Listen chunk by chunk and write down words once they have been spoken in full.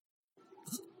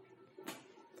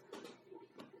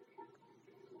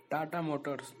Tata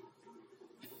Motors.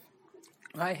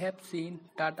 I have seen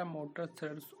Tata Motors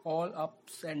through all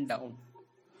ups and downs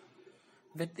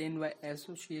within my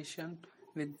association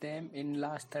with them in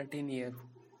last 13 years.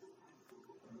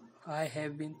 I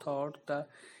have been thought the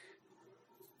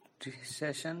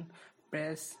recession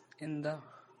press in the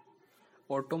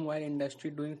automobile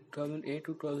industry during 2008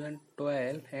 to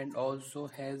 2012 and also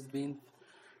has been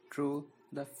through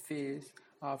the phase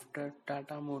after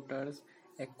Tata Motors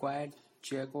acquired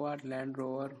Jaguar Land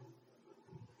Rover.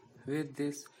 With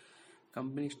this,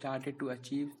 company started to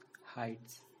achieve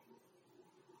heights.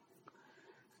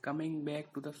 Coming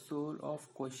back to the soul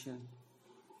of question,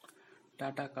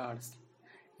 Tata cars,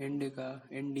 Indigo,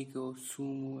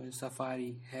 Sumo, and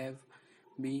Safari have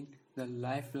been the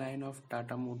lifeline of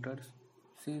Tata Motors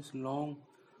since long.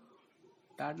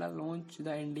 Tata launched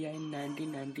the India in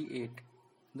 1998,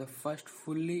 the first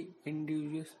fully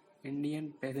indigenous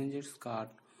Indian passenger car.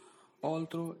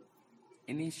 Although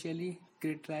initially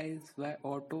criticized by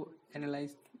auto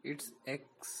analysts, its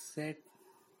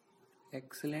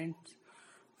excellent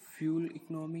fuel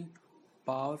economy,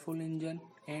 powerful engine,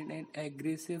 and an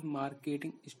aggressive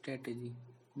marketing strategy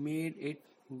made it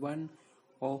one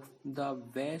of the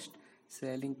best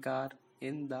selling car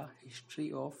in the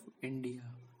history of India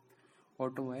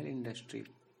automobile industry.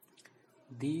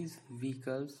 These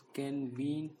vehicles can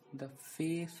win the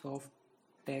face of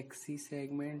taxi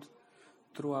segments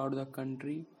throughout the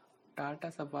country.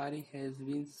 Tata Safari has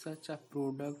been such a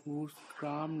product whose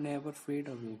charm never fade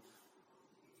away.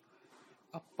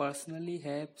 I personally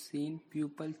have seen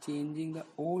people changing the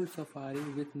old Safari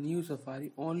with new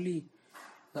Safari only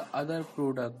the other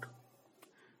product.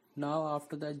 Now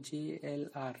after the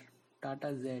JLR,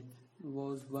 Tata Z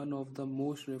was one of the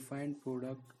most refined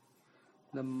product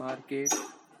the market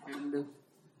and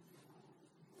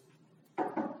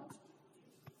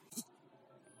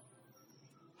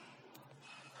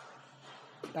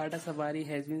Tata Safari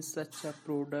has been such a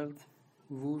product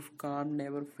whose calm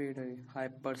never fade away. I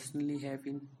personally have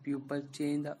seen people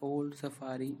change the old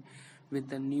Safari with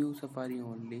the new Safari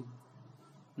only,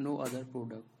 no other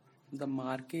product. The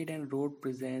market and road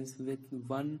presence with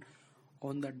one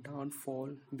on the downfall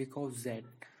because Z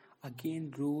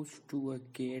again rose to a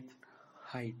great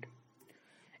height.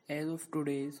 As of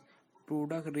today's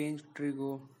product range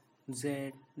Trigo,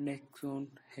 Z, Nexon,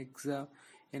 Hexa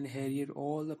and Harrier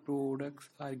all the products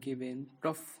are given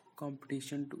tough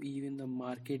competition to even the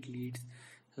market leads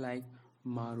like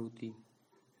Maruti.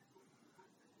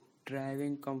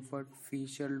 Driving comfort,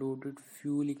 feature loaded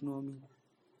fuel economy,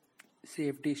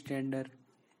 safety standard,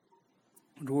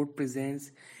 road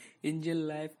presence, engine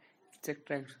life,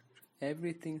 etc.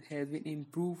 Everything has been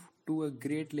improved to a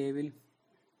great level.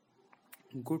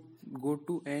 Go, go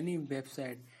to any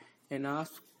website and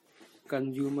ask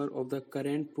consumer of the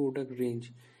current product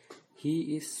range.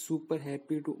 He is super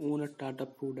happy to own a Tata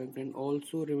product and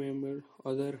also remember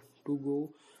other to go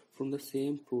from the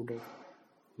same product.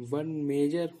 One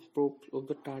major prop of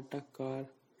the Tata car